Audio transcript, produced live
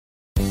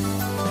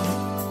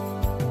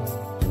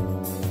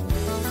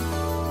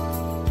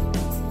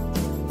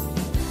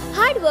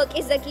Hard work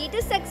is the key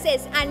to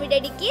success, and with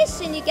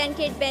dedication you can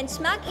create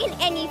benchmark in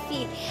any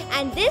field.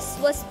 And this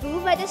was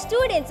proved by the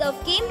students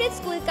of Cambridge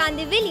School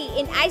Kandivali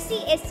in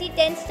ICSE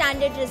 10th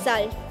standard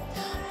result.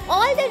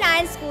 All the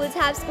Ryan schools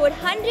have scored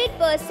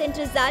 100%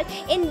 result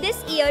in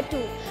this year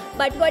too.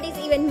 But what is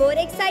even more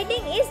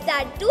exciting is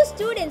that two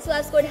students who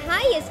have scored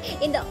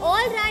highest in the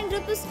all-Ryan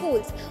group of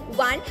schools,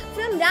 one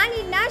from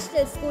Rani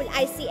National School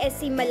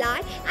ICSE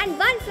Malad and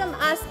one from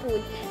our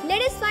school.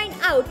 Let us find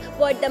out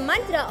what the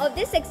mantra of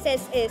this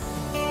success is.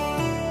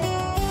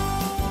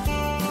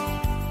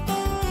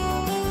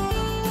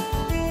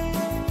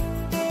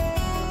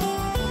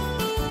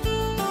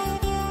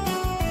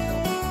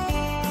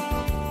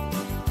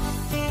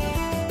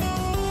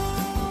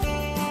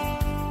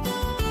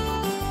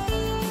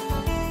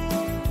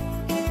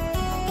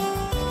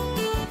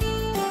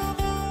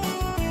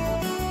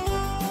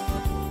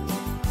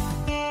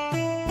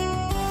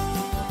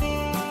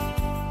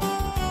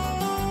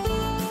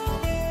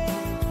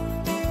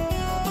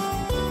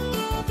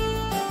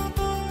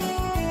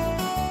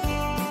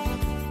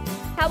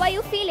 How are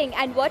you feeling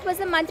and what was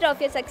the mantra of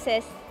your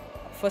success?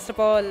 First of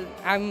all,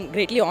 I'm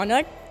greatly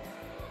honored.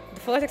 The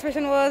first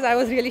expression was I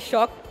was really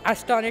shocked,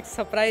 astonished,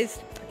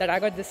 surprised that I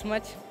got this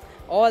much.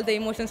 All the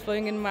emotions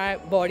flowing in my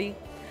body.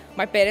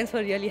 My parents were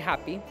really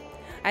happy.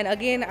 And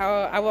again,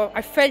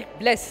 I felt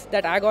blessed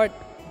that I got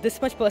this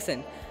much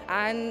person.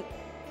 And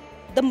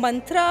the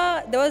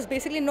mantra, there was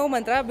basically no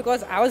mantra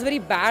because I was very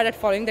bad at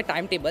following the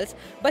timetables.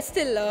 But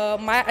still,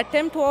 my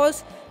attempt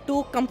was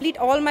to complete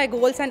all my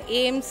goals and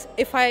aims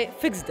if I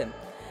fixed them.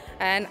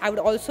 And I would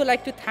also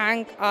like to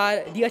thank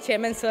our dear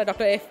chairman, Sir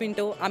Dr. F.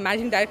 Pinto, our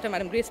managing director,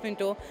 Madam Grace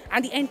Pinto,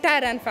 and the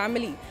entire RAN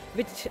family,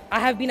 which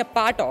I have been a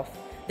part of.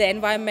 The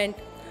environment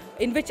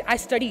in which I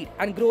studied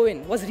and grew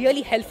in was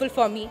really helpful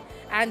for me,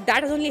 and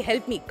that has only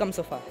helped me come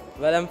so far.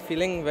 Well, I'm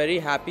feeling very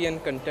happy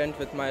and content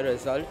with my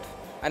result.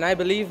 And I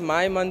believe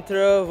my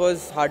mantra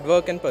was hard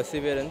work and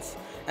perseverance.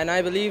 And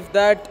I believe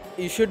that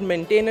you should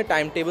maintain a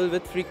timetable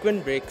with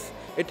frequent breaks.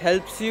 It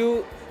helps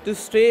you to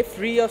stay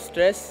free of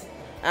stress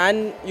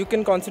and you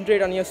can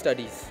concentrate on your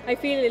studies. I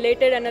feel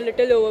elated and a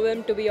little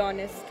overwhelmed, to be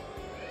honest.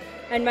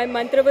 And my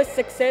mantra was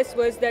success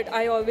was that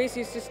I always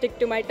used to stick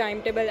to my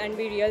timetable and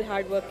be real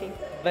hardworking.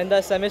 When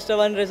the semester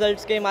 1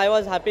 results came, I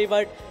was happy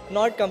but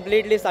not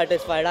completely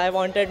satisfied. I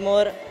wanted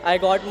more, I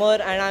got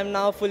more, and I'm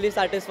now fully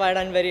satisfied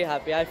and very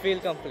happy. I feel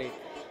complete.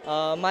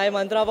 My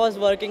mantra was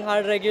working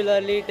hard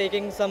regularly,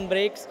 taking some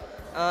breaks,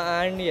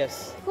 and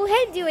yes. Who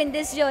helped you in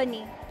this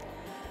journey?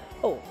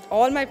 Oh,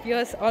 all my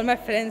peers, all my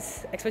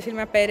friends, especially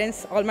my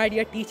parents, all my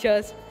dear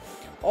teachers,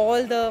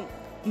 all the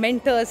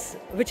mentors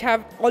which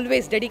have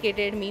always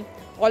dedicated me,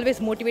 always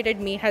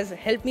motivated me, has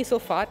helped me so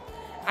far.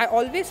 I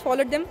always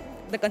followed them,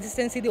 the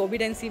consistency, the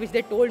obedience which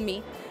they told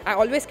me. I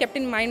always kept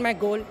in mind my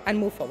goal and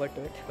moved forward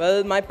to it.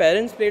 Well, my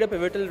parents played a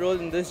pivotal role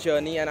in this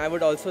journey, and I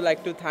would also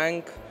like to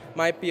thank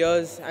my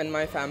peers and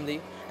my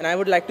family. And I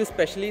would like to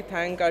specially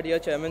thank our dear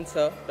chairman,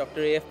 Sir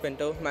Dr. A.F.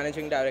 Pinto,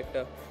 Managing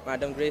Director,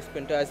 Madam Grace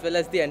Pinto, as well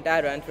as the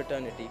entire RAN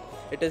fraternity.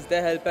 It is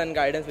their help and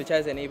guidance which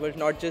has enabled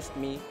not just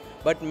me,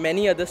 but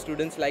many other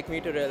students like me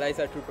to realize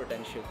our true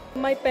potential.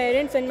 My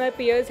parents and my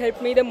peers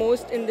helped me the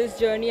most in this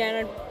journey,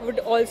 and I would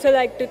also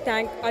like to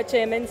thank our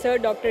chairman, Sir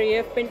Dr.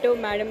 A.F. Pinto,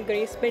 Madam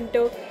Grace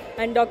Pinto,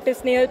 and Dr.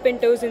 Snehal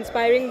Pinto's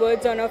inspiring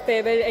words on our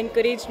farewell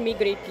encouraged me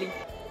greatly.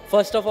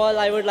 First of all,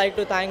 I would like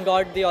to thank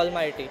God the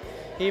Almighty.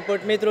 He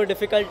put me through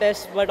difficult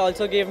tests but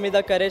also gave me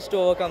the courage to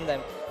overcome them.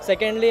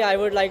 Secondly, I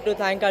would like to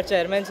thank our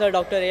chairman, Sir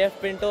Dr.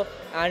 A.F. Pinto,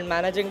 and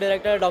Managing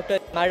Director, Dr.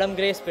 Madam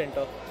Grace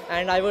Pinto.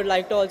 And I would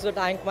like to also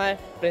thank my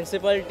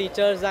principal,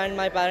 teachers and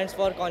my parents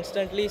for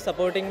constantly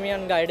supporting me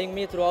and guiding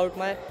me throughout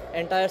my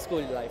entire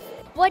school life.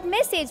 What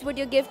message would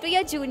you give to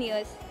your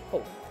juniors?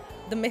 Oh,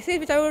 the message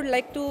which I would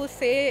like to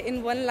say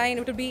in one line,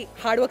 it would be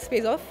hard work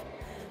pays off.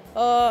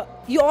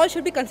 You all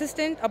should be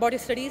consistent about your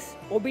studies,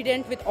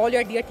 obedient with all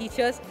your dear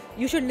teachers.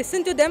 You should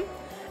listen to them,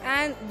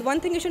 and one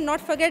thing you should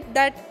not forget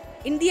that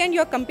in the end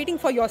you are competing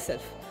for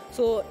yourself.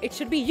 So it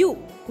should be you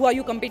who are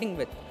you competing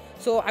with.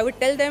 So I would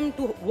tell them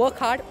to work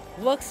hard,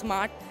 work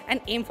smart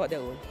and aim for their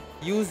goal.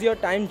 Use your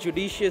time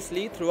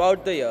judiciously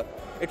throughout the year.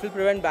 It will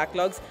prevent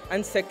backlogs,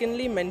 and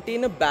secondly,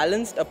 maintain a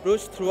balanced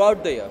approach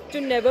throughout the year.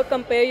 To never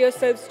compare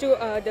yourselves to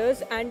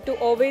others and to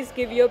always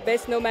give your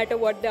best no matter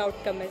what the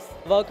outcome is.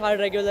 Work hard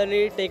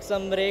regularly, take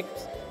some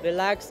breaks,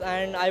 relax,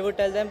 and I would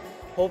tell them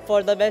hope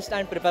for the best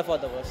and prepare for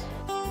the worst.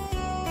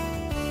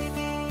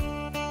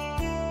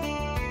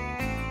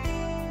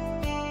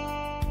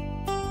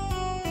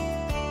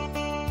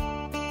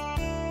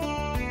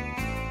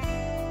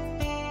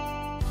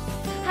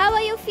 How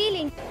are you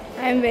feeling?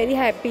 I am very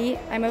happy.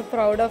 I am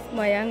proud of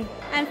Mayank.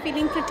 I am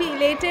feeling pretty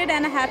elated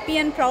and happy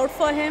and proud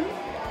for him.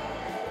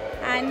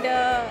 And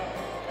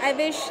I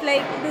wish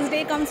this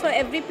day comes for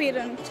every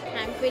parent.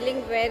 I'm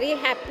feeling very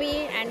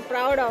happy and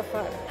proud of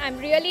her. I'm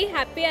really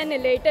happy and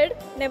elated.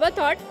 Never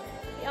thought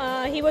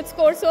he would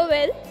score so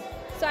well.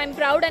 So I'm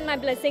proud and my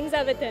blessings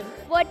are with him.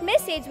 What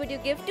message would you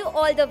give to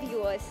all the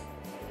viewers?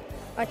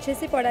 अच्छे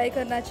से पढ़ाई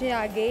करना चाहिए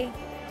आगे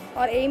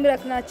और M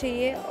रखना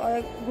चाहिए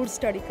और गुड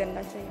स्टडी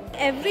करना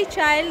चाहिए। Every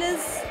child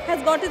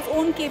has got its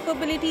own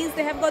capabilities,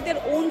 they have got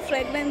their own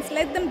fragrance.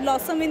 Let them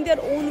blossom in their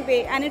own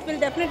way and it will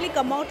definitely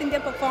come out in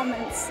their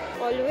performance.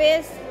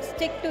 Always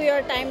stick to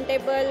your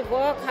timetable,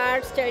 work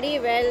hard, study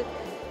well,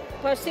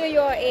 pursue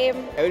your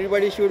aim.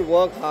 Everybody should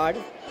work hard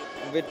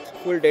with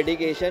full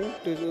dedication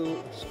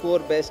to score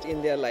best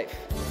in their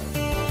life.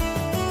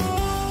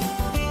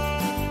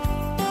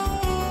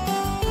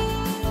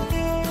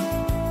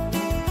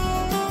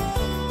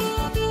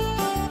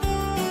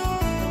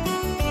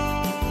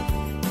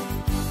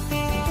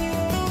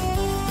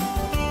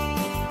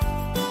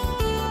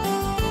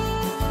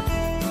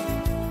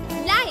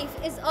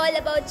 All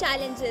about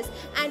challenges,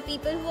 and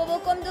people who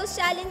overcome those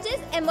challenges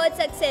emerge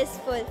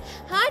successful.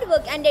 Hard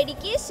work and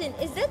dedication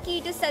is the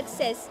key to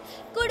success.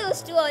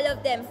 Kudos to all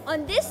of them.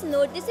 On this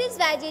note, this is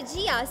Vijay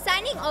Jia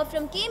signing off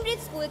from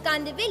Cambridge School,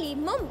 Kandivali,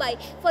 Mumbai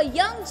for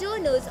Young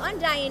Journos on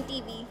Ryan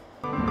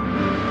TV.